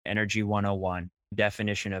Energy 101.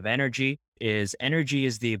 Definition of energy is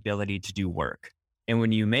the ability to do work. And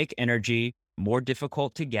when you make energy more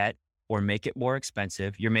difficult to get or make it more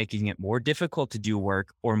expensive, you're making it more difficult to do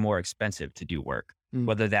work or more expensive to do work, Mm.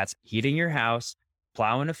 whether that's heating your house,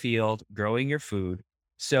 plowing a field, growing your food.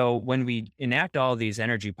 So when we enact all these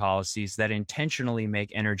energy policies that intentionally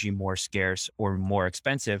make energy more scarce or more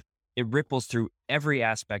expensive, it ripples through every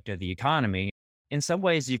aspect of the economy. In some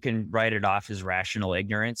ways, you can write it off as rational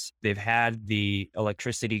ignorance. They've had the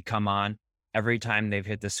electricity come on every time they've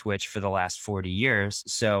hit the switch for the last 40 years.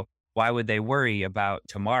 So why would they worry about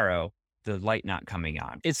tomorrow, the light not coming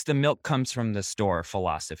on? It's the milk comes from the store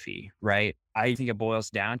philosophy, right? I think it boils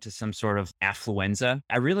down to some sort of affluenza.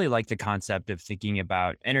 I really like the concept of thinking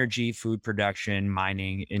about energy, food production,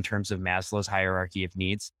 mining in terms of Maslow's hierarchy of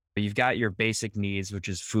needs. You've got your basic needs, which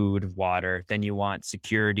is food, water. Then you want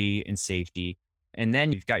security and safety. And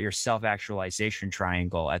then you've got your self actualization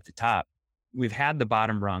triangle at the top. We've had the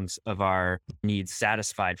bottom rungs of our needs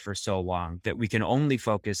satisfied for so long that we can only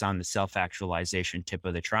focus on the self actualization tip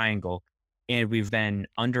of the triangle. And we've been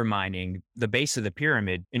undermining the base of the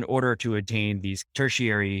pyramid in order to attain these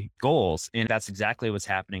tertiary goals. And that's exactly what's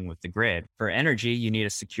happening with the grid. For energy, you need a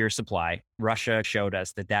secure supply. Russia showed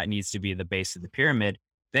us that that needs to be the base of the pyramid.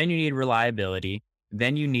 Then you need reliability.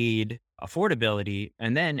 Then you need affordability.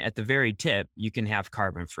 And then at the very tip, you can have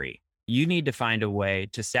carbon free. You need to find a way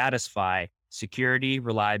to satisfy security,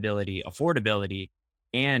 reliability, affordability,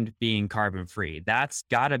 and being carbon free. That's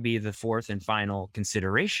got to be the fourth and final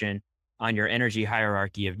consideration on your energy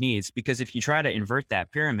hierarchy of needs. Because if you try to invert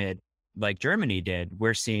that pyramid like Germany did,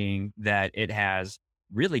 we're seeing that it has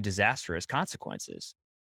really disastrous consequences.